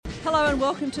Hello and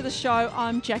welcome to the show.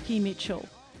 I'm Jackie Mitchell.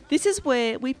 This is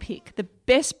where we pick the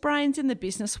best brains in the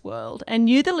business world and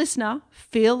you, the listener,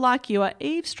 feel like you are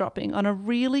eavesdropping on a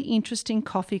really interesting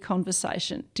coffee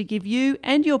conversation to give you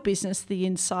and your business the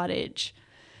inside edge.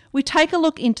 We take a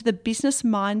look into the business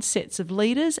mindsets of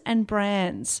leaders and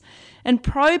brands and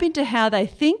probe into how they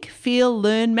think, feel,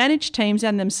 learn, manage teams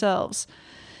and themselves.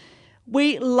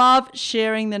 We love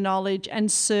sharing the knowledge and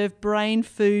serve brain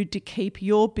food to keep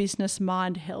your business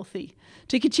mind healthy.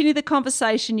 To continue the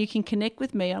conversation, you can connect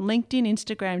with me on LinkedIn,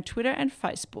 Instagram, Twitter and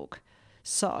Facebook.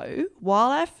 So,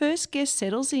 while our first guest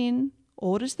settles in,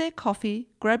 orders their coffee,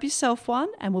 grab yourself one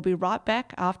and we'll be right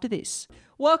back after this.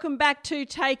 Welcome back to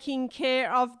Taking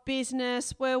Care of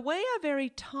Business, where we are very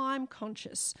time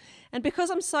conscious. And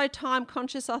because I'm so time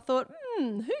conscious, I thought,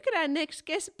 who could our next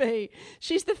guest be?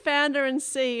 She's the founder and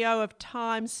CEO of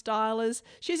Time Stylers.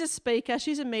 She's a speaker.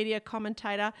 She's a media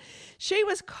commentator. She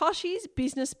was Koshi's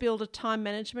Business Builder time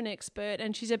management expert,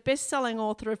 and she's a best-selling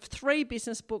author of 3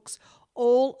 business books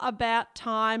all about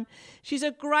time. She's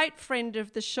a great friend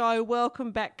of the show.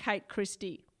 Welcome back, Kate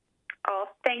Christie. Oh,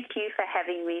 thank you for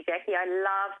having me, Jackie. I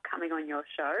love coming on your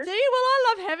show. Do you? Well,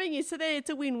 I love having you. So there, it's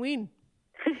a win-win.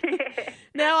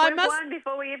 Now We've won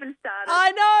before we even started.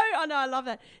 I know, I love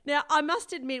that. Now, I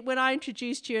must admit, when I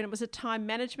introduced you, and it was a time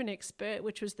management expert,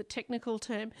 which was the technical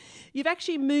term, you've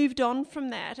actually moved on from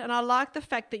that. And I like the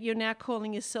fact that you're now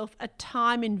calling yourself a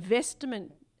time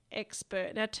investment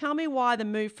expert. Now, tell me why the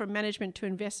move from management to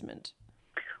investment.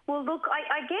 Well, look,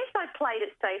 I guess I played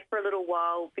it safe for a little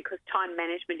while because time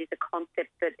management is a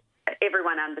concept that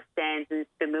everyone understands and is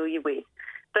familiar with.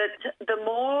 But the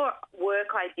more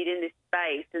work I did in this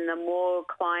space and the more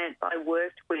clients I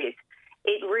worked with,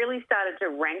 it really started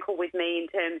to rankle with me in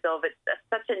terms of it's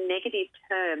such a negative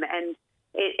term, and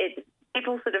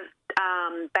people sort of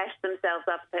bash themselves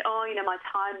up and say, my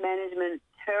time management's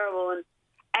terrible.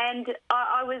 And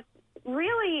I was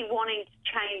really wanting to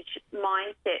change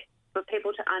mindset for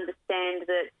people to understand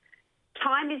that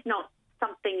time is not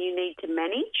something you need to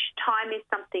manage. Time is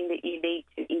something that you need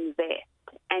to invest,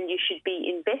 and you should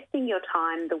be investing your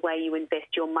time the way you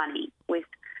invest your money, with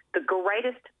the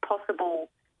greatest possible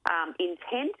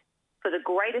intent for the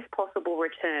greatest possible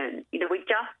return. We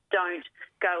just don't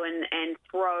go and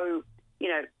throw,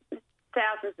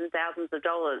 thousands and thousands of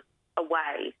dollars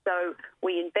away. So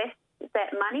we invest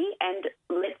that money, and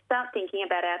let's start thinking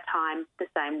about our time the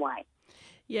same way.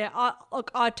 Yeah,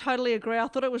 I totally agree. I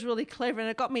thought it was really clever, and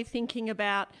it got me thinking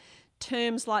about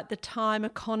terms like the time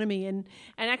economy and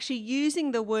actually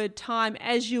using the word time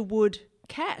as you would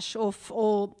cash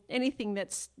or anything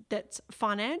that's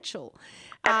financial.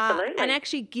 Absolutely. And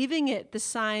actually giving it the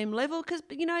same level, because,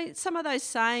 some of those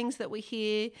sayings that we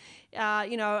hear,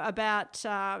 about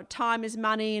time is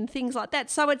money and things like that.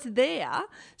 So it's there.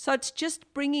 So it's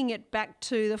just bringing it back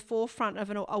to the forefront of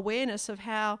an awareness of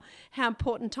how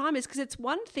important time is, because it's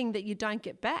one thing that you don't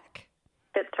get back.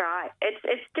 That's right.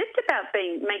 It's just about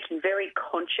making very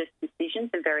conscious decisions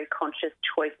and very conscious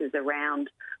choices around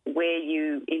where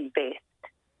you invest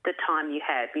the time you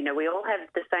have. We all have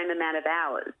the same amount of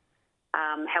hours.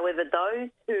 However, those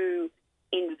who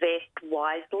invest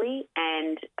wisely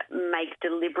and make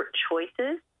deliberate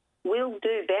choices will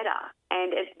do better.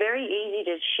 And it's very easy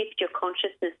to shift your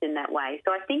consciousness in that way.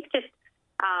 So I think just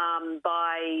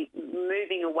by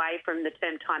moving away from the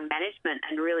term time management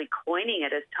and really coining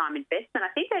it as time investment, I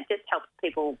think that just helps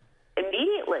people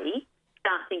immediately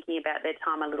start thinking about their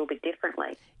time a little bit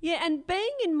differently. Yeah, and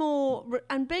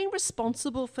being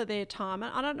responsible for their time.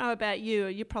 I don't know about you,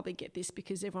 you probably get this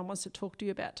because everyone wants to talk to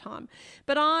you about time,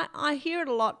 but I hear it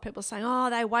a lot, people saying,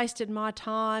 they wasted my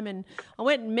time and I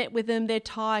went and met with them, they're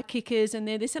tire kickers and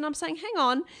they're this, and I'm saying, hang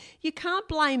on, you can't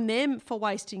blame them for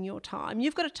wasting your time.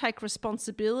 You've got to take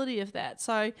responsibility of that.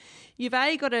 So you've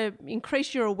A, got to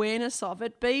increase your awareness of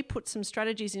it, B, put some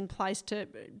strategies in place to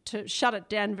shut it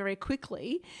down very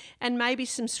quickly, and maybe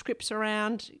some scripts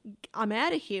around, I'm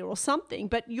out of here or something,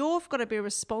 but you've got to be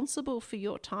responsible for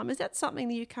your time. Is that something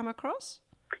that you come across?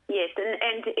 Yes,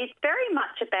 and it's very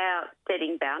much about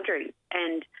setting boundaries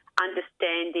and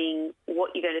understanding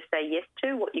what you're going to say yes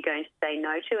to, what you're going to say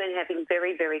no to, and having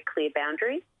very, very clear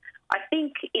boundaries. I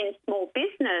think in small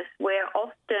business, we're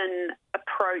often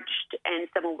approached and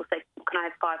someone will say, can I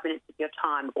have 5 minutes of your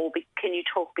time? Or can you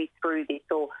talk me through this?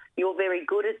 Or you're very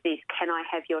good at this, can I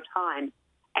have your time?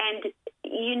 And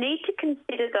you need to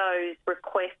consider those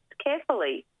requests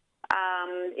carefully.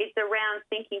 It's around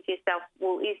thinking to yourself,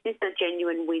 well, is this a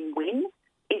genuine win-win?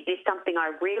 Is this something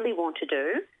I really want to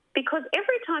do? Because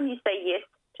every time you say yes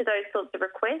to those sorts of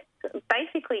requests,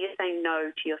 basically you're saying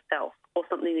no to yourself or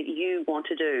something that you want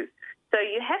to do. So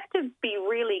you have to be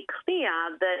really clear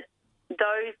that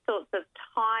those sorts of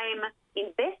time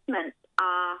investments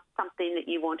are something that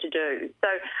you want to do. So,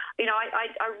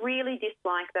 I really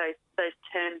dislike those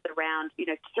terms around,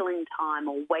 killing time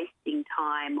or wasting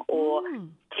time or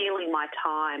stealing my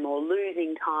time or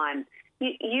losing time.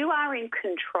 You are in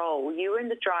control. You're in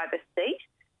the driver's seat.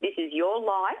 This is your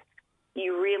life.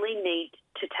 You really need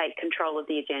to take control of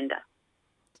the agenda.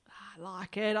 I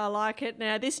like it.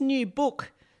 Now, this new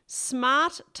book,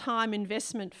 Smart Time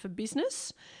Investment for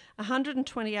Business,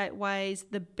 128 Ways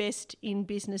the Best in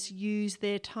Business Use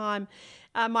Their Time.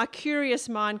 My curious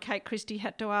mind, Kate Christie,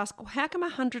 had to ask, how come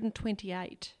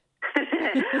 128?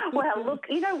 Well, look,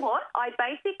 you know what? I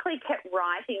basically kept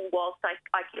writing whilst I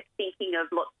kept thinking of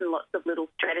lots and lots of little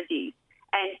strategies.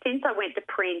 And since I went to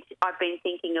print, I've been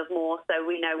thinking of more. So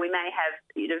we may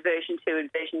have version 2 and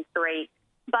version 3.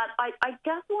 But I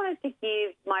just wanted to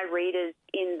give my readers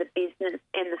in the business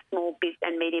and the small business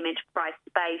and medium enterprise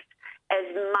space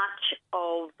as much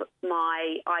of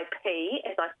my IP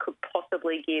as I could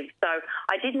possibly give. So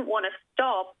I didn't want to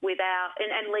stop without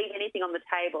and leave anything on the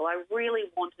table. I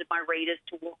really wanted my readers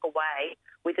to walk away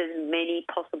with as many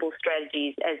possible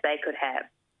strategies as they could have.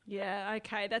 Yeah,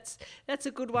 okay, that's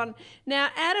a good one. Now,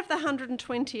 out of the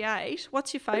 128,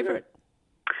 what's your favourite?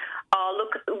 Oh,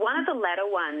 look, one of the latter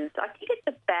ones, I think it's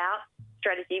about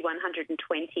strategy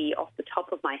 120 off the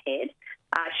top of my head.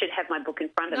 I should have my book in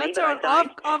front of me, but I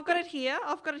don't. I've got it here.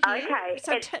 Okay,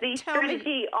 so it's the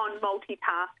strategy on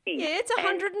multitasking. Yeah, it's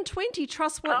 120.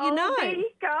 Trust what you know. There you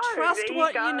go. Trust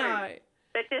what you know.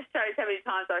 That just shows how many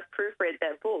times I've proofread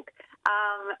that book.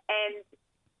 And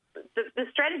the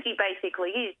strategy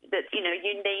basically is that,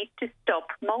 you need to stop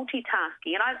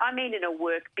multitasking. And I mean in a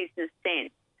work business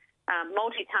sense.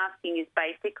 Multitasking is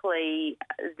basically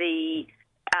the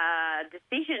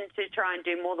decision to try and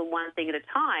do more than one thing at a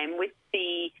time with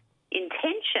the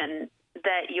intention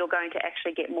that you're going to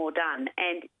actually get more done.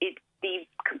 And it's the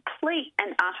complete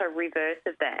and utter reverse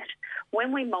of that.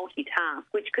 When we multitask,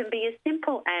 which can be as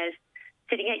simple as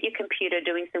sitting at your computer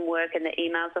doing some work and the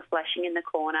emails are flashing in the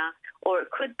corner, or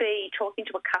it could be talking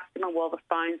to a customer while the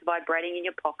phone's vibrating in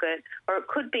your pocket, or it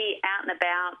could be out and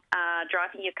about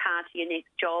driving your car to your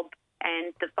next job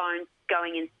and the phone's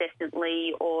going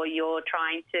incessantly, or you're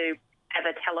trying to have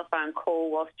a telephone call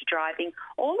whilst you're driving.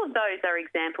 All of those are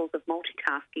examples of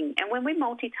multitasking. And when we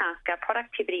multitask, our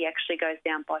productivity actually goes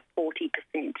down by 40%.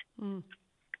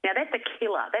 Now, that's a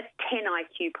killer. That's 10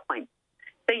 IQ points.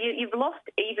 So you've lost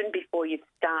even before you've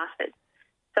started.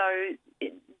 So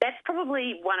that's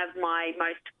probably one of my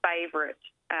most favourite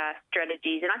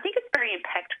strategies. And I think it's very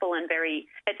impactful and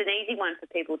it's an easy one for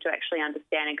people to actually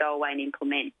understand and go away and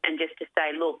implement, and just to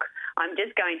say, look, I'm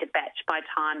just going to batch my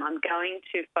time. I'm going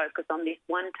to focus on this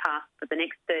one task for the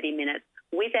next 30 minutes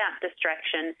without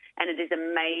distraction, and it is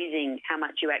amazing how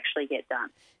much you actually get done.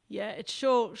 Yeah, it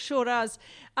sure does.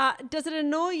 Does it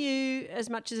annoy you as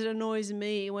much as it annoys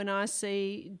me when I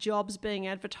see jobs being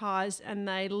advertised and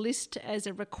they list as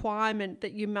a requirement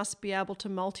that you must be able to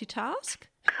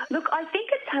multitask? Look, I think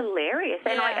it's hilarious,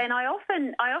 and I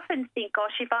often think,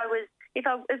 gosh, if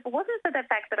it wasn't for the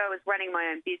fact that I was running my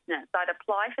own business, I'd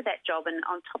apply for that job, and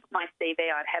on top of my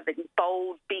CV, I'd have in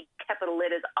bold, big capital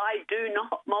letters, I do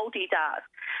not multitask,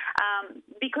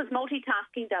 because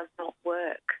multitasking does not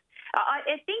work.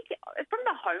 I think from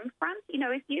the home front,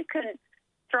 if you can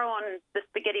throw on the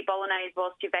spaghetti bolognese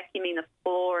whilst you're vacuuming the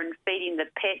floor and feeding the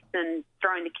pets and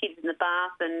throwing the kids in the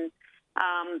bath and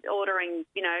ordering,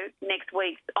 next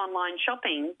week's online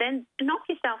shopping, then knock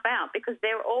yourself out, because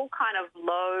they're all kind of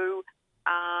low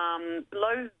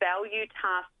value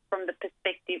tasks from the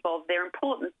perspective of they're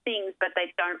important things, but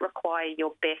they don't require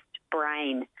your best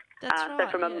brain. That's right, so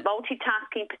from a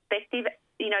multitasking perspective,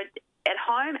 at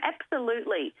home,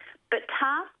 absolutely. But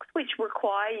tasks which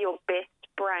require your best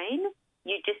brain,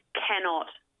 you just cannot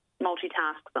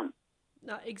multitask them.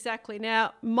 No, exactly.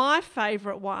 Now, my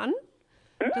favourite one,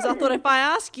 because I thought if I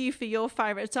ask you for your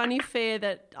favourite, it's only fair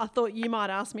that I thought you might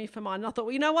ask me for mine. And I thought,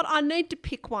 well, you know what? I need to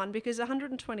pick one because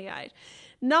 128.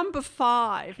 Number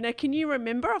 5. Now, can you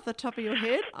remember off the top of your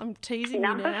head? I'm teasing you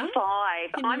now. Number 5.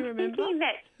 I'm thinking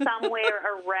that somewhere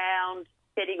around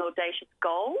setting audacious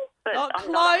goals. But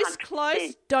I'm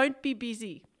close. Don't be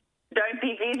busy. Don't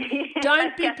be busy.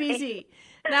 Don't be busy.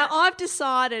 Now, I've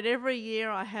decided every year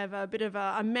I have a bit of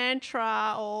a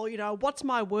mantra or, what's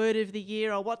my word of the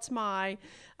year or what's my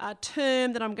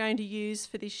term that I'm going to use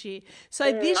for this year.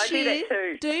 So this I year, do that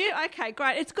too. do you? Okay,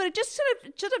 great. It's good. It just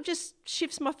sort of just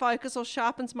shifts my focus or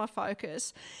sharpens my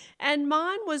focus. And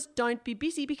mine was don't be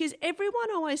busy, because everyone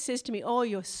always says to me, oh,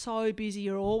 you're so busy.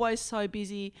 You're always so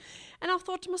busy. And I've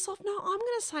thought to myself, no, I'm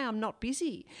going to say I'm not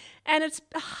busy. And it's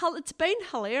been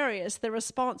hilarious, the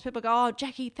response. People go, oh,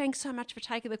 Jackie, thanks so much for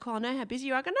taking the call. I know how busy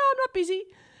you are. I go, no, I'm not busy.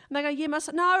 And they go, yeah,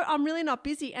 no, I'm really not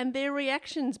busy. And their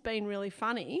reaction's been really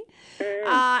funny.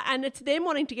 And it's them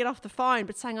wanting to get off the phone,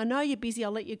 but saying, I know you're busy,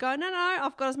 I'll let you go. No,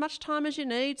 I've got as much time as you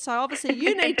need. So obviously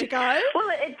you need to go. Well,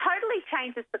 it totally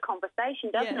changes the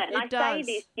conversation, doesn't it? And I say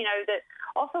this, that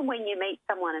often when you meet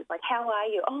someone, it's like, how are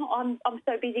you? Oh, I'm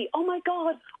so busy. Oh, my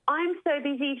God, I'm so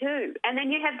busy too. And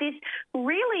then you have this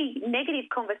really negative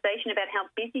conversation about how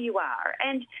busy you are.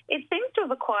 And it seems to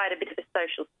have acquired a bit of a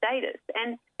social status.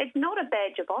 And it's not a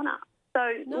badge of honour. So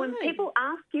when people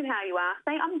ask you how you are,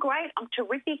 say, I'm great, I'm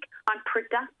terrific, I'm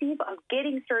productive, I'm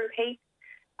getting through heaps,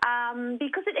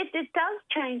 because it does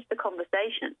change the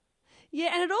conversation.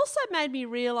 Yeah, and it also made me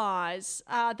realise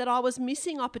that I was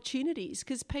missing opportunities,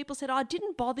 because people said, I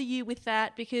didn't bother you with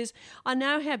that because I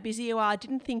know how busy you are. I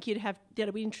didn't think that it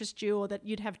would interest you or that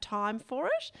you'd have time for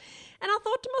it. And I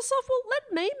thought to myself, well,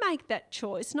 let me make that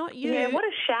choice, not you. Yeah, what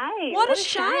a shame. What a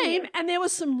shame. And there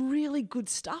was some really good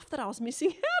stuff that I was missing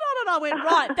out on, and I went,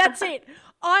 right, that's it.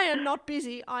 I am not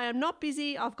busy. I am not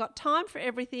busy. I've got time for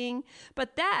everything.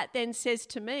 But that then says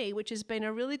to me, which has been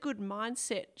a really good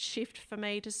mindset shift for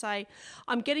me, to say,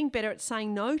 I'm getting better at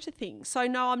saying no to things. So,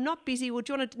 no, I'm not busy. Well,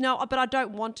 do you want to? No, but I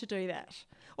don't want to do that.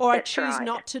 Or I choose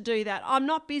not to do that. I'm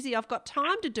not busy. I've got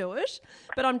time to do it,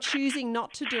 but I'm choosing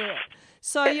not to do it.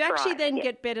 So you actually then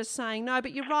get better saying no.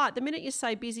 But you're right. The minute you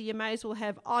say busy, you may as well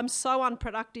have I'm so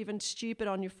unproductive and stupid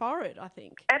on your forehead, I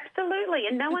think. Absolutely.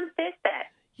 And no one says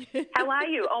that. How are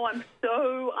you? Oh, I'm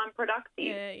so unproductive.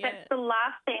 Yeah. That's the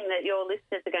last thing that your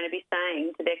listeners are going to be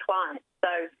saying to their clients. So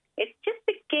it's just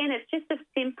a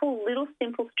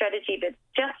simple strategy that's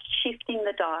just shifting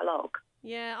the dialogue.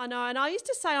 Yeah, I know. And I used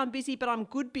to say I'm busy, but I'm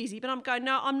good busy. But I'm going,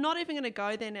 no, I'm not even going to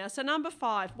go there now. So number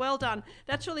 5, well done.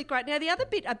 That's really great. Now, the other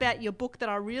bit about your book that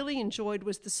I really enjoyed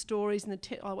was the stories and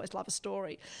I always love a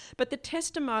story, but the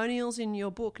testimonials in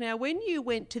your book. Now, when you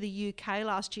went to the UK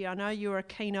last year, I know you were a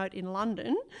keynote in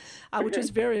London, which was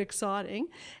very exciting.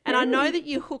 And I know that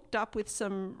you hooked up with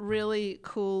some really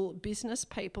cool business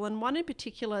people, and one in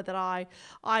particular that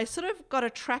I sort of got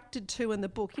attracted to in the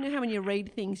book. You know how when you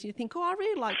read things, you think, oh, I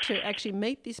really like to actually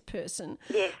meet this person.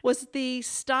 Yes. Was the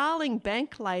Starling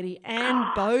Bank lady, Anne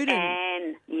Bowden.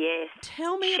 Anne, yes.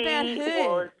 Tell me about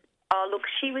her.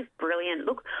 She was brilliant.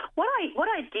 Look, what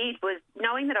I did was,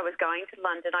 knowing that I was going to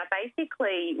London, I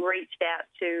basically reached out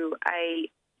to a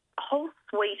whole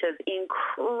suite of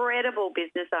incredible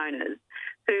business owners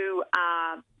who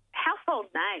are household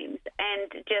names,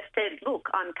 and just said, look,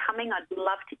 I'm coming, I'd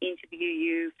love to interview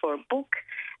you for a book.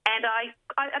 And I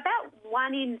about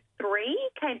 1 in 3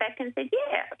 came back and said,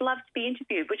 yeah, I'd love to be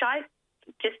interviewed, which I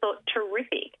just thought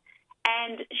terrific.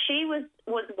 And she was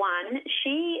one.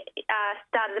 She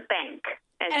started a bank,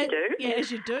 as you do. Yeah,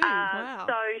 as you do. Wow.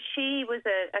 So she was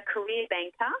a career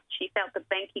banker. She felt the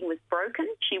banking was broken.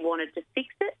 She wanted to fix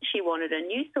it. She wanted a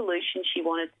new solution. She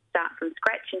wanted to start from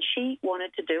scratch, and she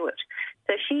wanted to do it.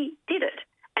 So she did it.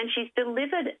 And she's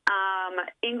delivered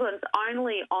England's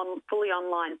only fully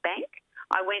online bank.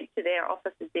 I went to their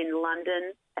offices in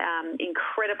London,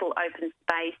 incredible open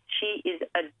space. She is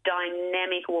a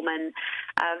dynamic woman,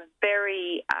 a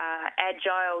very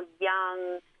agile,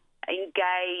 young,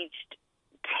 engaged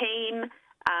team.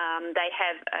 They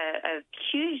have a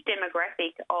huge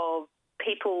demographic of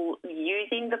people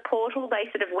using the portal. They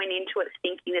sort of went into it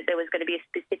thinking that there was going to be a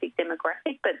specific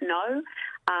demographic, but no.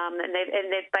 And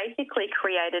they've basically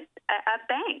created a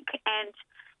bank. And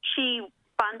she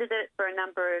funded it for a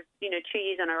number of 2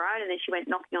 years on her own, and then she went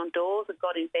knocking on doors and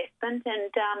got investment,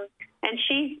 and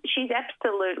she's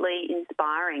absolutely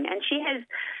inspiring. And she has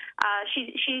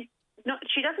she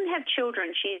doesn't have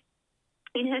children. She's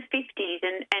in her 50s,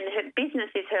 and her business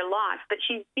is her life, but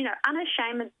she's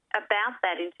unashamed about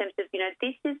that in terms of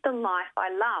this is the life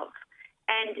I love.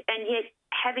 And yet,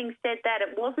 having said that,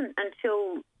 it wasn't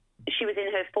until she was in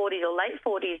her 40s or late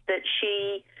 40s that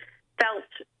she felt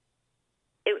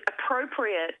it was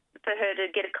appropriate for her to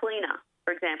get a cleaner,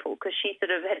 for example, because she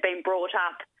sort of had been brought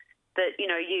up that,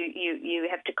 you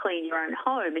have to clean your own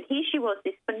home. And here she was,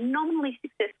 this phenomenally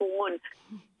successful woman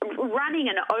running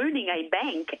and owning a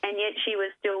bank, and yet she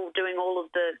was still doing all of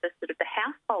the sort of the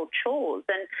household chores.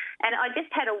 And I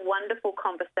just had a wonderful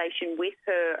conversation with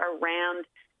her around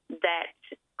that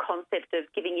concept of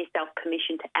giving yourself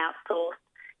permission to outsource,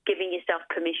 giving yourself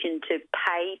permission to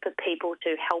pay for people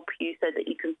to help you so that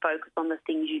you can focus on the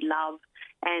things you love.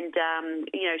 And,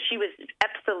 she was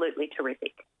absolutely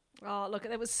terrific. Oh, look,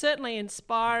 that was certainly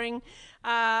inspiring.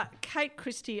 Kate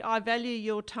Christie, I value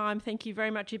your time. Thank you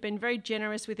very much. You've been very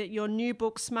generous with it. Your new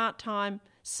book, Smart Time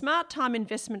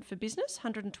Investment for Business,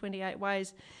 128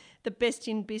 Ways the Best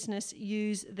in Business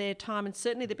Use Their Time, and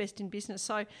certainly the best in business.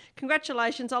 So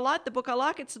congratulations. I like the book. I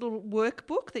like its little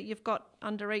workbook that you've got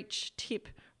under each tip.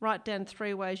 Write down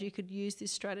 3 ways you could use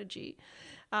this strategy.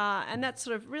 And that's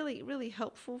sort of really, really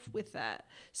helpful with that.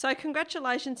 So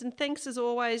congratulations, and thanks as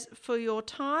always for your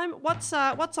time. What's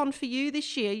on for you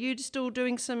this year? You still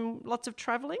doing lots of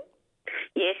travelling?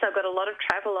 Yes, I've got a lot of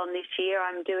travel on this year.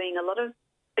 I'm doing a lot of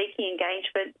speaking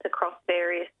engagements across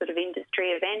various sort of industry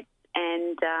events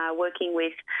and working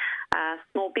with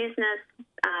small business,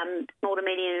 small to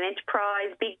medium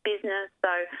enterprise, big business. So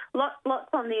lots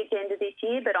on the agenda this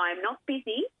year, but I am not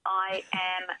busy. I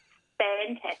am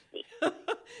fantastic.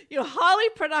 You're highly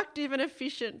productive and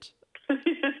efficient.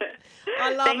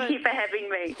 I love it. Thank you for having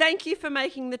me. Thank you for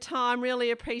making the time.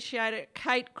 Really appreciate it.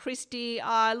 Kate Christie,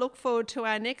 I look forward to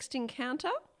our next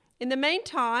encounter. In the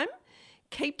meantime,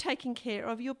 keep taking care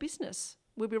of your business.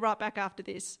 We'll be right back after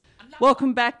this.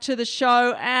 Welcome back to the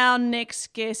show. Our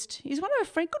next guest is one of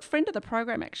a good friend of the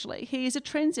program, actually. He is a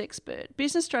trends expert,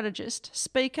 business strategist,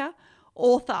 speaker,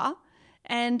 author,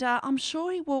 and I'm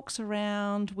sure he walks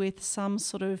around with some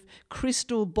sort of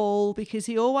crystal ball because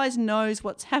he always knows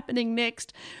what's happening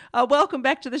next. Welcome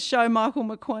back to the show, Michael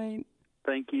McQueen.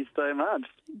 Thank you so much.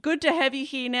 Good to have you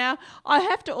here now. I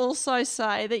have to also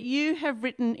say that you have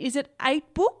written, is it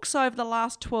 8 books over the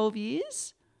last 12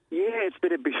 years? Yeah, it's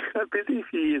been a busy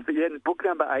few years. But yeah, book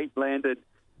number 8 landed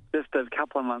just a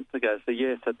couple of months ago. So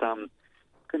yes, it's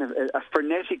kind of a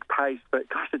frenetic pace, but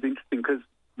gosh, it's interesting because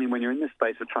when you're in this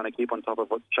space of trying to keep on top of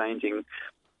what's changing,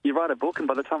 you write a book and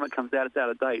by the time it comes out, it's out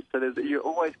of date. So you're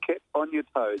always kept on your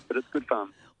toes, but it's good fun.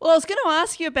 Well, I was going to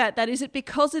ask you about that. Is it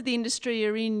because of the industry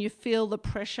you're in, you feel the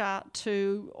pressure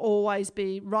to always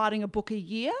be writing a book a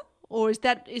year, or is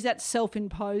that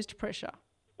self-imposed pressure?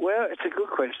 Well, it's a good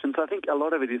question. So I think a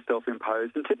lot of it is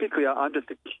self-imposed, and typically I'm just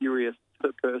a curious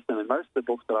person, and most of the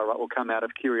books that I write will come out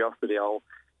of curiosity. I'll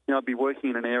be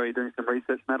working in an area doing some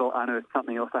research, and that'll unearth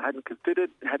something else I hadn't considered,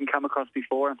 hadn't come across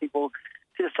before, and I think, well,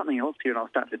 there's something else here, and I'll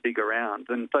start to dig around.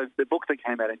 And so the book that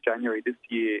came out in January this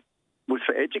year was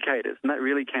for educators, and that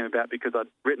really came about because I'd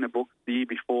written a book the year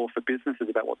before for businesses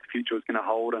about what the future was going to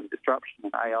hold and disruption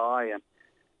and AI and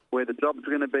where the jobs are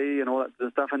going to be and all that sort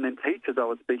of stuff. And then teachers I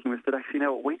was speaking with said, actually, you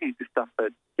know what, we need this stuff for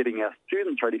getting our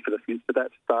students ready for the future. So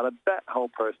that started that whole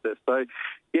process. So,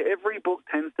 yeah, every book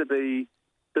tends to be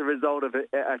the result of a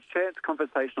chance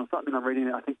conversation or something I'm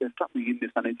reading. I think there's something in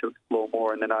this I need to explore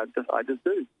more, and then I just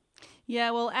do.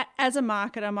 Yeah, well, as a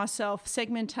marketer myself,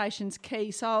 segmentation's key.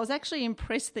 So I was actually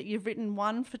impressed that you've written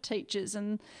one for teachers,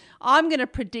 and I'm going to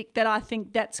predict that I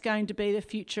think that's going to be the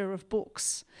future of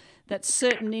books, that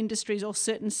certain industries or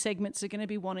certain segments are going to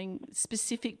be wanting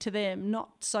specific to them, not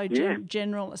so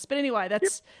generalist. But anyway,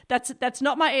 that's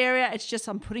not my area. It's just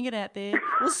I'm putting it out there.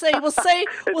 We'll see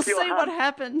what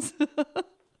happens.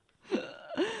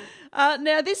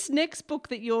 Now, this next book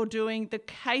that you're doing, The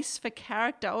Case for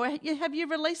Character, or have you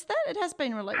released that? It has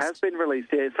been released. It has been released,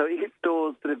 yeah. So it hit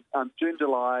stores sort of June,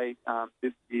 July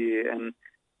this year, and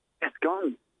it's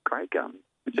gone great guns,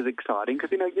 which is exciting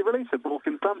because, you release a book,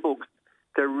 and some books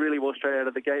go really well straight out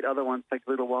of the gate. Other ones take a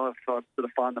little while to sort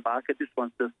of find the market. This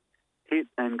one's just hit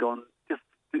and gone just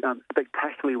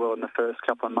spectacularly well in the first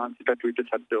couple of months. In fact, we just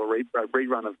had to do a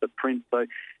rerun of the print. So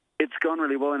it's gone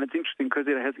really well, and it's interesting because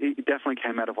it definitely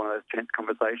came out of one of those tense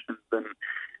conversations, and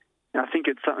I think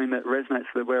it's something that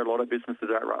resonates with where a lot of businesses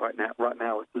are at right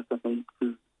now. It's just the need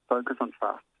to focus on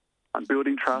trust, on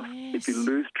building trust. Yes. If you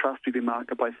lose trust with your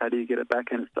marketplace, how do you get it back?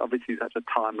 And it's obviously such a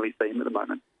timely theme at the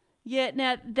moment. Yeah,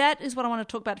 now that is what I want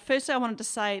to talk about. Firstly, I wanted to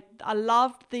say I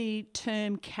loved the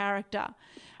term character.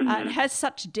 It has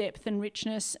such depth and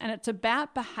richness, and it's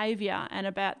about behaviour and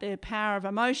about the power of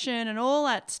emotion and all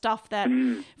that stuff that,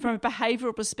 from a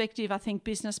behavioural perspective, I think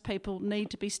business people need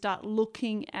to start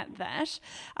looking at that.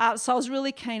 So I was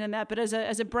really keen on that. But as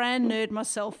a brand nerd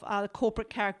myself, the corporate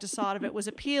character side of it was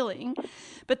appealing.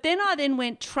 But then I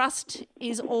went, trust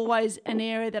is always an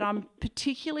area that I'm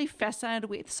particularly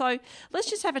fascinated with. So let's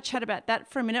just have a chat about that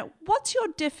for a minute. What's your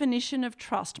definition of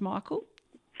trust, Michael?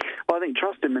 Well, I think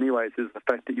trust in many ways is the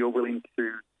fact that you're willing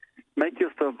to make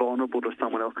yourself vulnerable to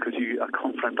someone else because you are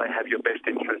confident they have your best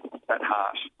interests at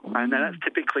heart. And that's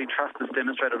typically trust is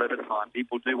demonstrated over time.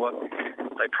 People do what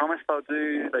they promise they'll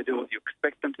do. They do what you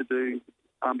expect them to do.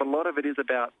 But a lot of it is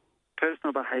about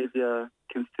personal behaviour,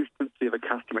 consistency of a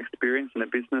customer experience in a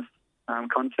business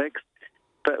context,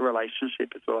 but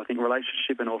relationship as well. I think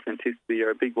relationship and authenticity are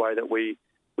a big way that we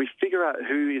figure out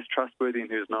who is trustworthy and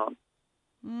who's not.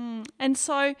 And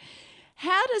so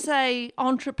how does a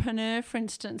entrepreneur, for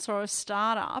instance, or a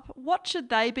startup, what should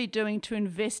they be doing to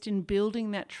invest in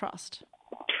building that trust?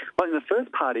 Well, the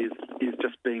first part is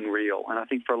just being real. And I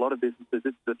think for a lot of businesses,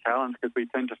 this is a challenge because we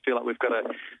tend to feel like we've got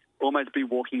to almost be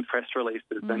walking press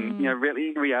releases. And, really,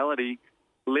 in reality,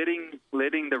 letting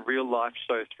the real life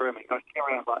show through. I mean, I come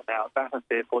around right now at Bathurst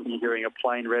Airport and you're hearing a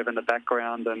plane rev in the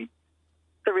background, and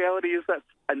the reality is that's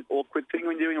an awkward thing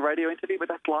when you're doing a radio interview, but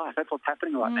that's life. That's what's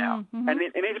happening right now. And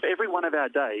in every one of our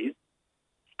days,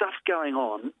 stuff's going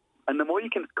on, and the more you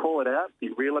can call it out, be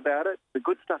real about it, the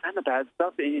good stuff and the bad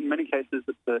stuff. In many cases,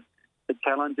 it's the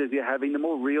challenges you're having, the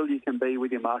more real you can be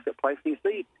with your marketplace. And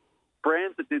you see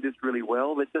brands that do this really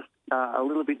well, they're just a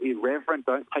little bit irreverent,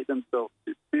 don't take themselves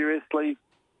too seriously.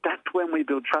 That's when we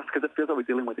build trust because it feels like we're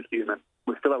dealing with a human.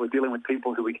 We feel like we're dealing with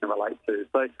people who we can relate to.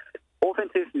 So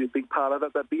authenticity is a big part of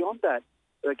it, but beyond that,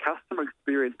 the customer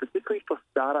experience, particularly for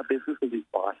startup businesses, is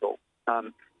vital.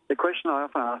 The question I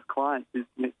often ask clients is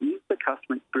the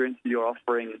customer experience you're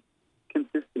offering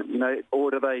consistent?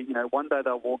 Or do they, one day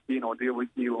they'll walk in or deal with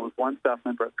you, or with one staff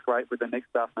member it's great, with the next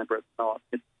staff member it's not.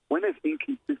 When there's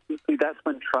inconsistency, that's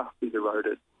when trust is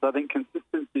eroded. So I think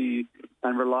consistency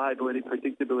and reliability,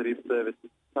 predictability of service is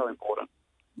so important.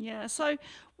 Yeah, so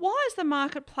why is the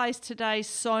marketplace today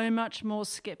so much more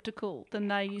sceptical than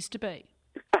they used to be?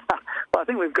 Well, I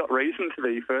think we've got reason to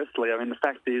be, firstly. I mean, the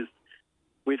fact is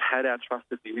we've had our trust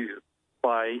abused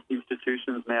by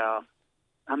institutions now,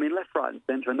 left, right and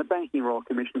centre, and the Banking Royal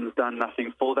Commission has done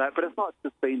nothing for that, but it's not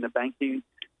just been the banking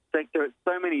sector, it's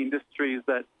so many industries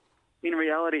that in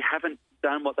reality haven't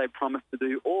done what they promised to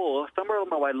do, or somewhere along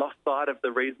the way lost sight of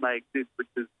the reason they exist, which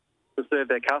is to serve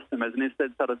their customers, and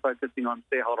instead started focusing on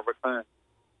shareholder returns.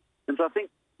 And so I think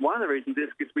one of the reasons is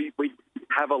because we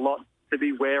have a lot to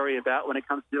be wary about when it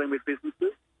comes to dealing with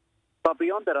businesses. But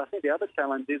beyond that, I think the other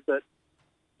challenge is that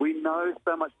we know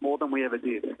so much more than we ever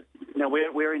did.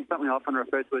 We're in something I often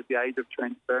refer to as the age of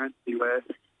transparency, where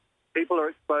people are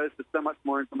exposed to so much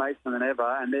more information than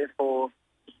ever, and therefore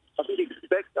I think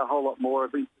expect a whole lot more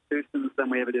of institutions than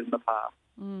we ever did in the past.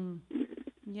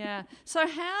 Yeah. So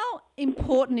how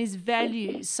important is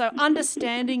values? So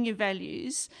understanding your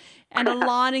values and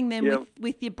aligning them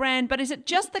with your brand. But is it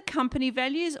just the company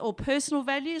values or personal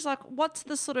values? Like, what's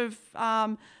the sort of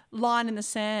line in the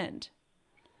sand?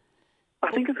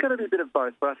 I think it's got to be a bit of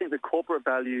both, but I think the corporate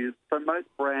values, for most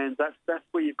brands, that's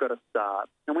where you've got to start.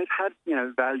 And we've had,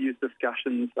 values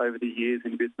discussions over the years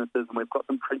in businesses, and we've got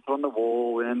them printed on the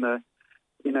wall and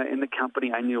in the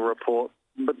company annual report.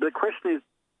 But the question is,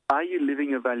 are you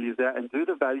living your values out, and do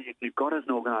the values you've got as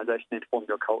an organisation inform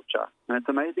your culture? And it's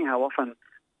amazing how often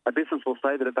a business will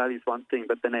say that it values one thing,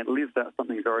 but then it lives out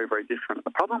something very, very different.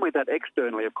 The problem with that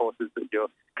externally, of course, is that your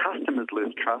customers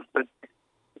lose trust, but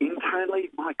internally,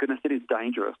 my goodness, it is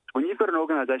dangerous. When you've got an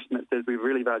organisation that says we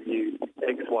really value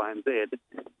X, Y and Z,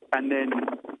 and then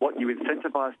what you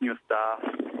incentivise in your staff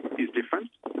is different,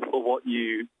 or what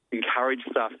you encourage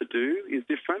staff to do is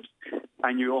different,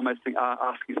 and you almost are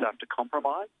asking staff to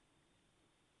compromise,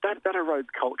 that erodes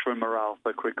culture and morale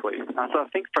so quickly. So I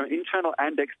think from an internal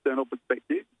and external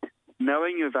perspective,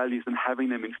 knowing your values and having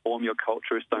them inform your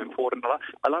culture is so important.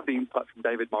 I love the insight from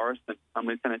David Morrison,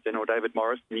 Lieutenant General David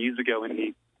Morrison, years ago when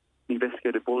he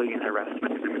investigated bullying and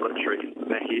harassment in the military.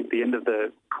 At the end of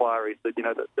the inquiry, said,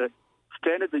 that the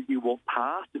standard that you walk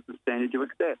past is the standard you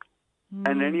accept.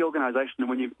 And any organisation,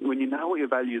 when you know what your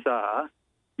values are,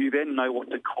 you then know what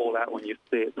to call out when you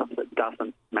see it, something that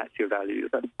doesn't match your values.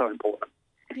 That's so important.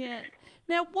 Yeah.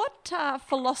 Now, what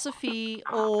philosophy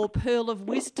or pearl of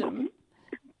wisdom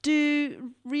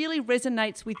really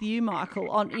resonates with you,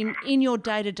 Michael, in your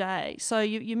day-to-day? So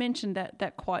you mentioned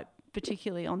that quite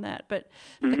particularly on that, but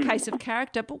the case of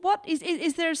character. But what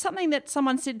is there something that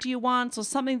someone said to you once, or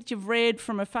something that you've read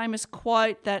from a famous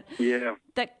quote that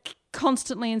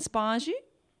constantly inspires you?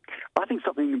 I think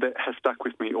something that has stuck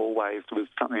with me always was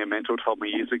something a mentor told me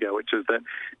years ago, which is that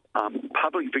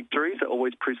public victories are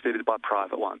always preceded by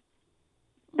private ones.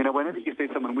 Whenever you see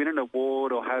someone win an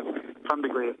award or have some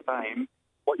degree of fame,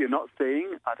 what you're not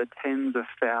seeing are the tens of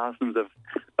thousands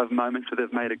of moments where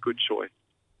they've made a good choice,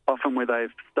 often where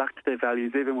they've stuck to their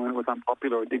values even when it was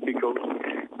unpopular or difficult.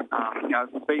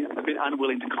 been a bit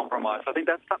unwilling to compromise. I think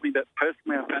that's something that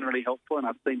personally I've found really helpful, and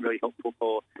I've seen really helpful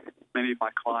for many of my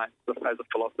clients as a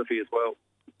philosophy as well.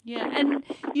 Yeah, and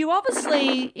you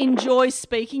obviously enjoy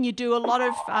speaking. You do a lot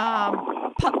of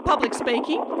public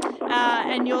speaking,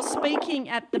 and you're speaking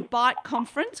at the Bite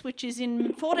Conference, which is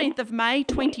in 14th of May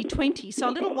 2020, so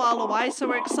a little while away. So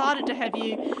we're excited to have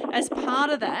you as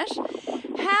part of that.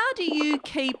 How do you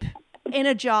keep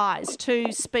energised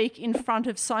to speak in front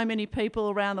of so many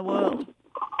people around the world?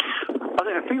 I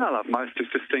think the thing I love most is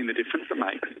just seeing the difference it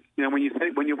makes.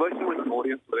 When you're working with an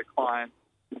audience, with a client,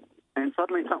 and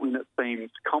suddenly something that seems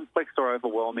complex or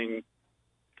overwhelming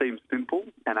seems simple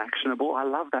and actionable. I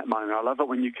love that moment. I love it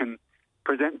when you can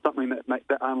present something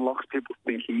that unlocks people's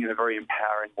thinking in a very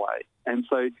empowering way. And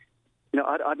so,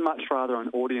 I'd much rather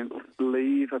an audience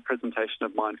leave a presentation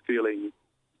of mine feeling,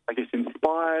 I guess,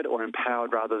 inspired or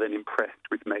empowered rather than impressed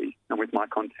with me and with my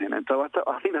content. And so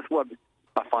I think that's what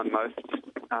I find most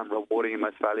rewarding and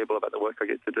most valuable about the work I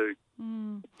get to do.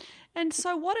 And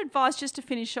so what advice, just to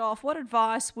finish off, what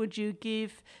advice would you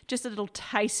give, just a little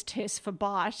taste test for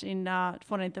Bite in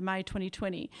 14th of May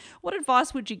 2020, what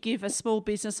advice would you give a small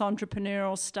business entrepreneur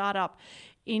or startup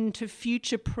to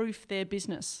future-proof their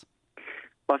business?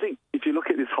 Well, I think if you look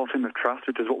at this whole theme of trust,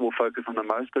 which is what we'll focus on the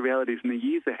most, the reality is in the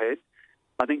years ahead,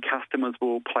 I think customers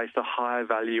will place a higher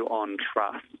value on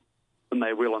trust than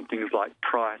they will on things like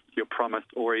price, your promise,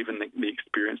 or even the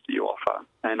experience that you offer.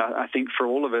 And I think for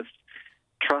all of us,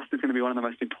 trust is going to be one of the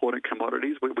most important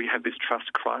commodities. We have this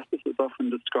trust crisis that's often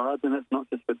described, and it's not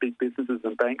just for big businesses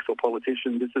and banks or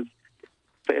politicians. This is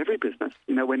for every business.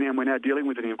 We're now dealing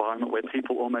with an environment where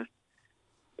people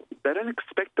they don't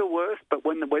expect the worst, but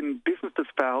when businesses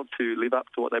fail to live up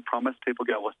to what they promised, people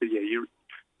go, well,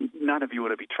 none of you ought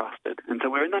to be trusted. And so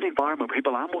we're in that environment where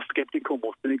people are more sceptical,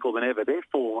 more cynical than ever.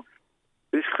 Therefore,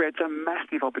 this creates a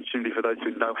massive opportunity for those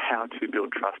who know how to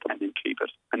build trust and then keep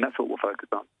it. And that's what we'll focus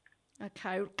on.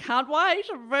 Okay, can't wait.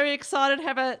 I'm very excited.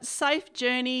 Have a safe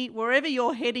journey wherever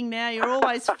you're heading now. You're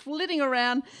always flitting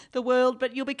around the world,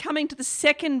 but you'll be coming to the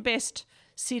second best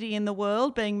city in the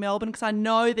world, being Melbourne, because I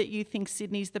know that you think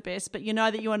Sydney's the best, but you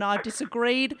know that you and I have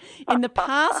disagreed in the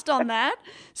past on that.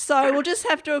 So we'll just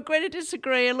have to agree to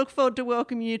disagree. I look forward to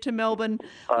welcoming you to Melbourne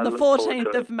on the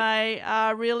 14th of May.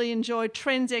 Really enjoyed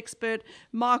Trends expert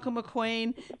Michael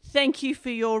McQueen. Thank you for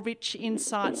your rich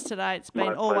insights today. It's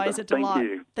been always a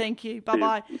delight. Thank you.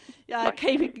 Bye-bye.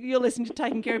 You're listening to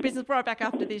Taking Care of Business. Right back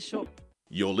after this short.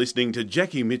 You're listening to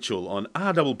Jackie Mitchell on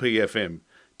RPPFM,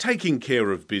 Taking Care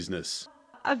of Business.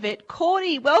 Yvette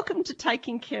Cordy, welcome to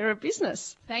Taking Care of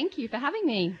Business. Thank you for having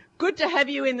me. Good to have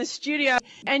you in the studio.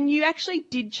 And you actually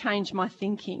did change my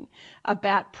thinking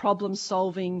about problem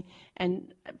solving,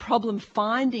 and problem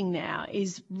finding now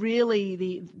is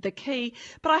really the key.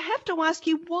 But I have to ask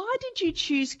you, why did you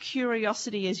choose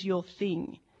curiosity as your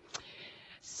thing?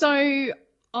 So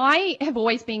I have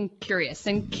always been curious,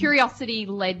 and curiosity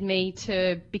led me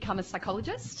to become a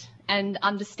psychologist and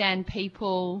understand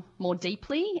people more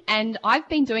deeply. And I've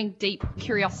been doing deep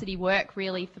curiosity work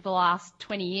really for the last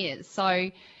 20 years. So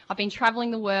I've been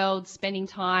traveling the world, spending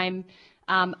time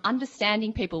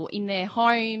understanding people in their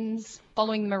homes,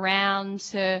 following them around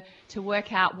to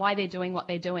work out why they're doing what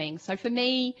they're doing. So for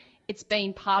me, it's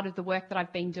been part of the work that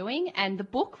I've been doing, and the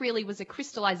book really was a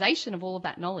crystallization of all of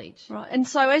that knowledge. Right. And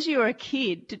so as you were a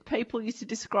kid, did people used to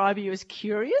describe you as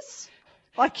curious?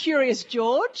 Like Curious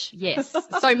George? Yes.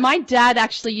 So my dad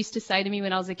actually used to say to me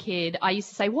when I was a kid, I used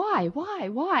to say,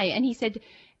 why? And he said,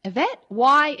 Yvette,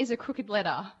 why is a crooked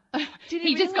letter? Did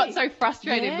he just really? got so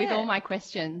frustrated with all my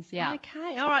questions. Yeah.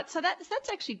 Okay. All right. So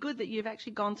that's actually good that you've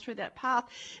actually gone through that path.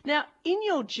 Now, in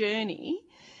your journey,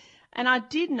 and I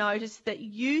did notice that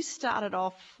you started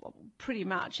off pretty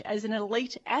much as an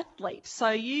elite athlete. So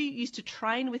you used to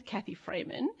train with Cathy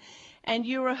Freeman, and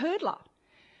you were a hurdler.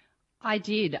 I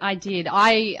did.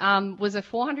 I was a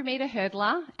 400-metre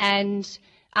hurdler, and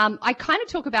I kind of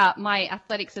talk about my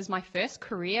athletics as my first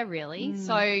career, really.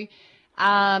 So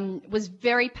was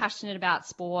very passionate about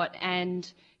sport, and,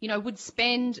 would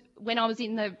spend, when I was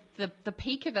in the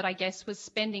peak of it, I guess, was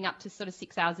spending up to sort of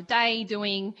 6 hours a day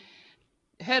doing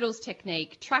hurdles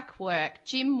technique, track work,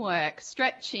 gym work,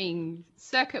 stretching,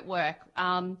 circuit work.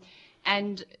 My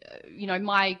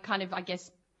kind of, I guess,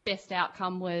 best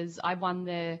outcome was I won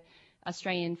the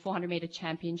Australian 400-metre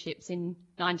championships in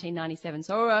 1997.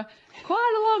 So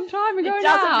quite a long time ago now. It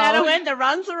doesn't matter when the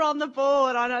runs are on the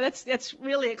board. I know that's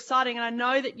really exciting. And I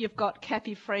know that you've got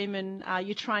Cathy Freeman.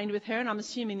 You trained with her, and I'm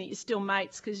assuming that you're still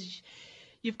mates because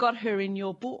you've got her in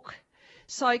your book.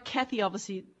 So Cathy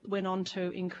obviously went on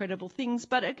to incredible things,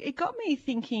 but it got me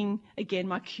thinking, again,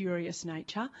 my curious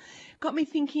nature, got me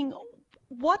thinking,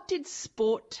 what did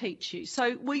sport teach you?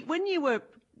 So when you were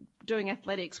doing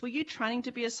athletics, were you training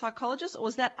to be a psychologist, or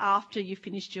was that after you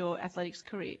finished your athletics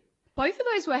career? Both of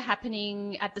those were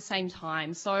happening at the same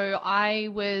time. So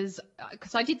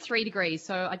because I did 3 degrees.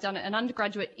 So I'd done an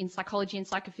undergraduate in psychology and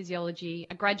psychophysiology,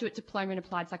 a graduate diploma in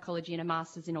applied psychology, and a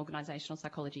master's in organisational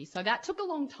psychology. So that took a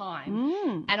long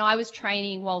time. And I was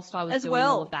training whilst I was doing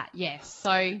all of that. Yes.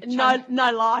 So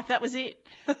no life. That was it.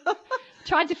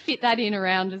 Tried to fit that in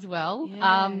around as well.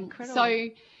 Yeah, incredible.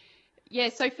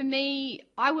 So for me,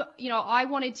 I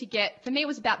wanted to it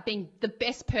was about being the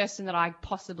best person that I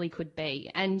possibly could be.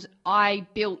 And I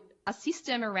built a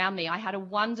system around me. I had a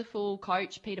wonderful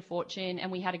coach, Peter Fortune,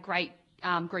 and we had a great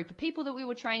group of people that we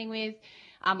were training with.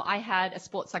 I had a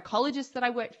sports psychologist that I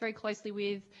worked very closely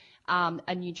with,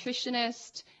 a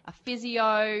nutritionist, a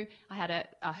physio. I had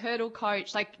a hurdle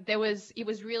coach. It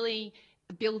was really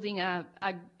building a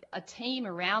team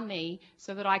around me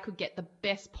so that I could get the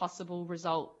best possible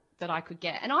result that I could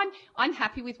get. And I'm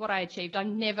happy with what I achieved. I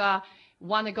never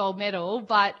won a gold medal,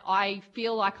 but I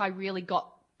feel like I really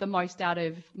got the most out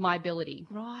of my ability.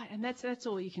 Right, and that's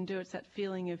all you can do. It's that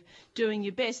feeling of doing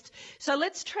your best. So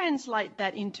let's translate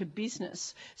that into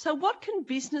business. So what can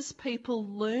business people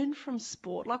learn from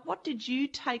sport? Like, what did you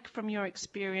take from your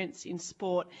experience in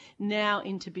sport now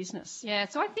into business? Yeah,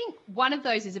 so I think one of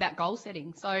those is about goal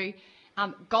setting. So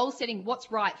goal setting,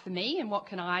 what's right for me and what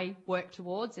can I work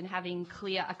towards, and having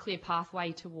a clear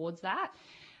pathway towards that.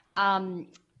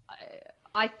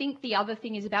 I think the other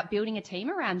thing is about building a team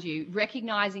around you,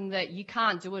 recognizing that you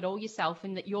can't do it all yourself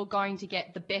and that you're going to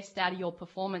get the best out of your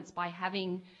performance by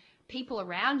having people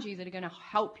around you that are going to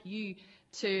help you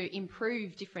to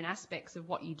improve different aspects of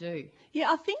what you do.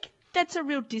 Yeah, I think that's a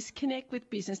real disconnect with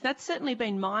business. That's certainly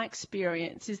been my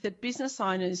experience, is that business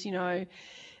owners, the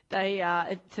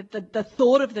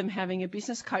thought of them having a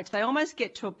business coach, they almost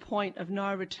get to a point of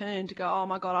no return to go, oh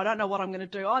my God, I don't know what I'm going to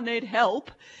do. I need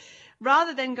help.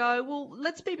 Rather than go, well,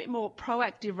 let's be a bit more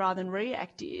proactive rather than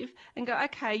reactive, and go,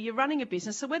 okay, you're running a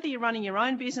business. So whether you're running your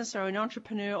own business or an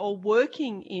entrepreneur or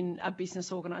working in a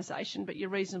business organisation, but you're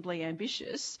reasonably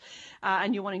ambitious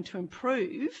and you're wanting to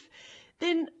improve,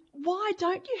 then why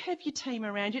don't you have your team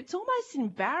around you? It's almost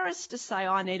embarrassed to say,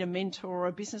 I need a mentor or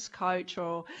a business coach,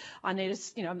 or I need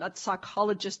a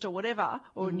psychologist or whatever,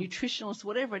 or a nutritionist,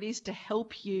 whatever it is, to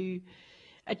help you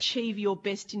achieve your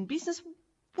best in business.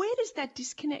 Where does that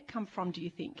disconnect come from, do you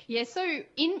think? Yeah, so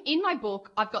in my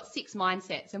book, I've got 6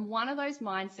 mindsets, and one of those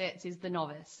mindsets is the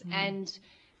novice. And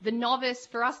the novice,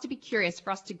 for us to be curious, for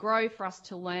us to grow, for us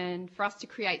to learn, for us to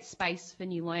create space for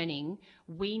new learning,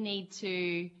 we need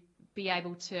to be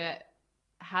able to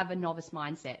have a novice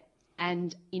mindset.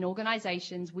 And in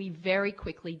organisations, we very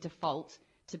quickly default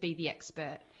to be the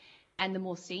expert. And the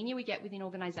more senior we get within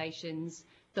organisations,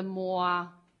 the more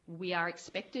we are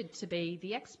expected to be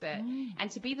the expert.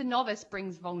 And to be the novice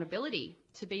brings vulnerability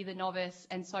to be the novice.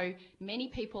 And so many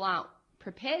people aren't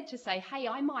prepared to say, hey,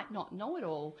 I might not know it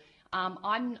all.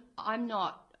 I'm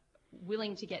not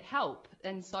willing to get help.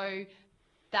 And so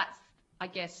that's, I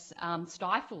guess,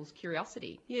 stifles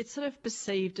curiosity. Yeah, it's sort of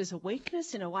perceived as a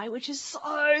weakness in a way, which is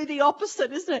so the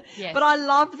opposite, isn't it? Yes. But I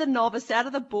love the novice out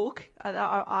of the book that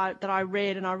I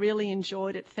read, and I really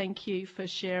enjoyed it. Thank you for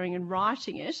sharing and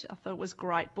writing it. I thought it was a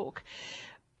great book.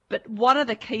 But one of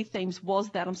the key themes was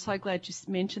that. I'm so glad you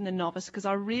mentioned the novice, because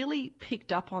I really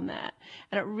picked up on that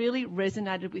and it really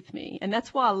resonated with me. And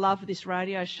that's why I love this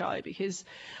radio show, because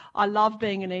I love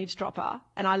being an eavesdropper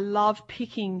and I love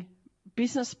picking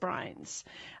business brains.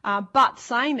 But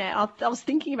saying that, I was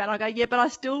thinking about it, I go, yeah, but I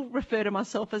still refer to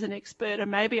myself as an expert, and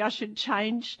maybe I should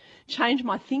change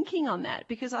my thinking on that,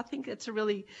 because I think it's a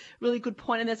really, really good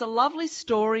point. And there's a lovely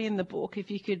story in the book.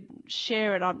 If you could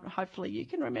share it, hopefully you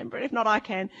can remember it. If not, I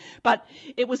can. But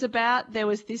it was about, there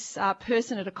was this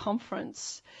person at a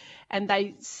conference, and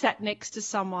they sat next to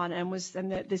someone, and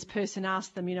this person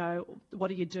asked them, what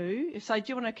do you do? So do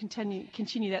you want to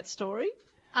continue that story?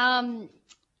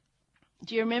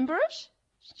 Do you remember it?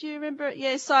 Do you remember it?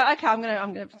 Yeah. So okay, I'm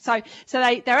gonna. So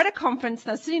they're at a conference.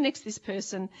 They're sitting next to this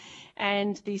person,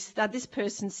 and this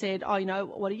person said, "Oh,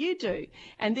 what do you do?"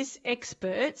 And this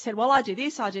expert said, "Well, I do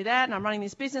this, I do that, and I'm running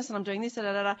this business, and I'm doing this,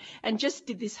 and just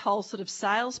did this whole sort of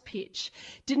sales pitch.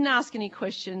 Didn't ask any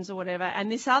questions or whatever.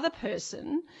 And this other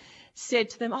person said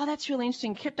to them, oh, that's really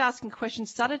interesting, kept asking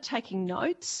questions, started taking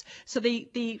notes. So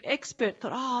the expert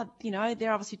thought, oh, you know,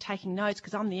 they're obviously taking notes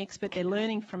because I'm the expert, they're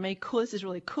learning from me, cool, this is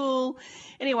really cool.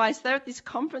 Anyway, so they're at this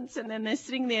conference and then they're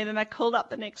sitting there and then they called up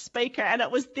the next speaker and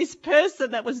it was this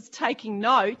person that was taking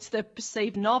notes, the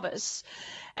perceived novice,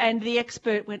 and the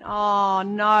expert went, oh,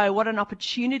 no, what an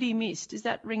opportunity missed. Is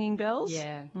that ringing bells?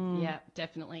 Yeah, yeah,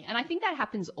 definitely. And I think that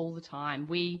happens all the time.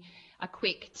 We are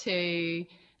quick to...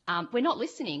 we're not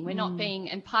listening, we're not being,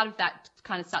 and part of that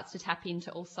kind of starts to tap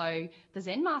into also the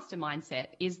Zen master mindset,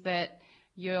 is that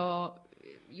you're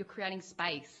creating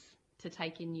space to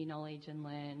take in new knowledge and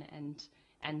learn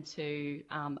and to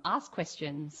ask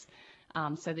questions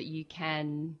so that you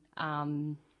can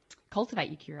cultivate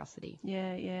your curiosity.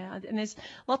 Yeah, yeah. And there's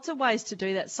lots of ways to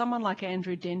do that. Someone like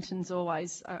Andrew Denton's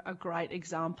always a great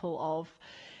example of,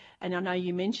 and I know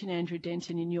you mentioned Andrew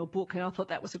Denton in your book, and I thought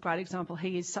that was a great example.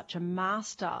 He is such a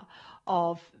master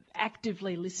of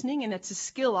actively listening, and that's a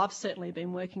skill I've certainly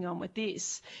been working on with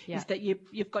this, is that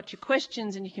you've got your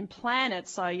questions and you can plan it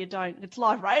so you don't, it's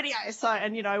live radio, so,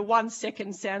 and you know, 1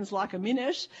 second sounds like a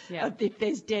minute if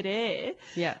there's dead air.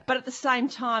 Yeah. But at the same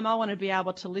time, I want to be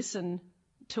able to listen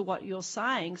to what you're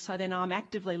saying, so then I'm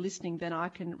actively listening, then I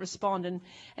can respond,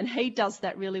 and he does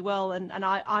that really well, and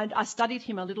I studied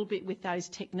him a little bit with those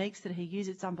techniques that he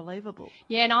uses. It's unbelievable.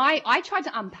 Yeah, and I tried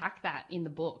to unpack that in the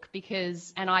book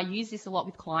because, and I use this a lot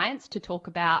with clients to talk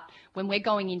about when we're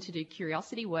going in to do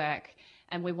curiosity work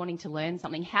and we're wanting to learn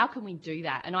something, how can we do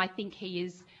that? And I think he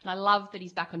is, and I love that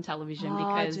he's back on television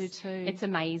because I do too. It's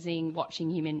amazing watching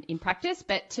him in practice.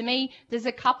 But to me, there's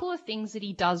a couple of things that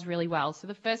he does really well. So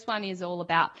the first one is all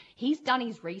about, he's done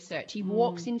his research. He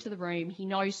walks into the room. He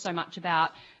knows so much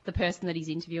about the person that he's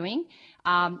interviewing.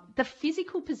 The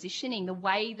physical positioning, the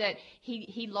way that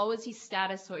he lowers his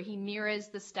status, or he mirrors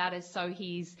the status, so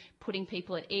he's putting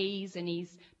people at ease, and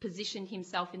he's positioned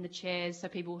himself in the chairs so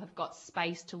people have got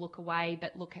space to look away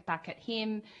but look back at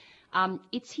him.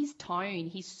 It's his tone.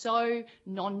 He's so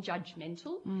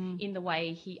non-judgmental in the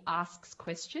way he asks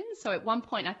questions. So at one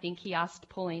point, I think he asked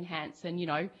Pauline Hanson, you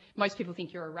know, most people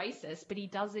think you're a racist, but he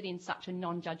does it in such a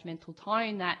non-judgmental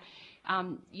tone that,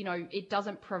 you know, it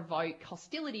doesn't provoke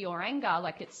hostility or anger.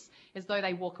 Like, it's as though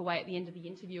they walk away at the end of the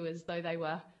interview as though they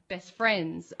were best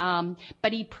friends.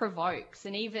 But he provokes,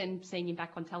 and even seeing him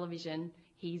back on television,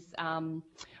 he's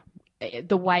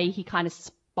the way he kind of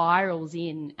spirals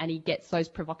in and he gets those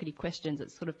provocative questions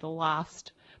at sort of the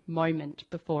last moment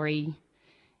before he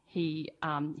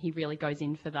really goes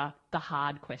in for the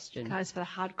hard question. Goes for the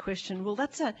hard question. Well,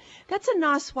 that's a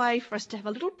nice way for us to have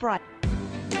a little break.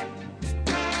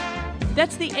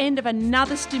 That's the end of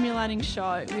another stimulating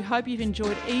show. We hope you've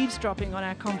enjoyed eavesdropping on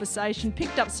our conversation,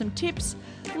 picked up some tips,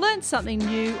 learned something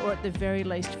new, or at the very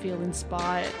least feel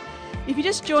inspired. If you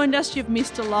just joined us, you've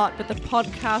missed a lot, but the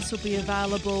podcast will be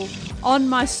available on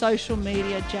my social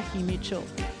media, Jackie Mitchell.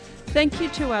 Thank you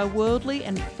to our worldly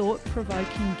and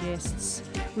thought-provoking guests.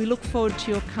 We look forward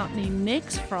to your company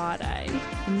next Friday.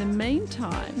 In the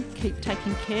meantime, keep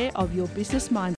taking care of your business mind.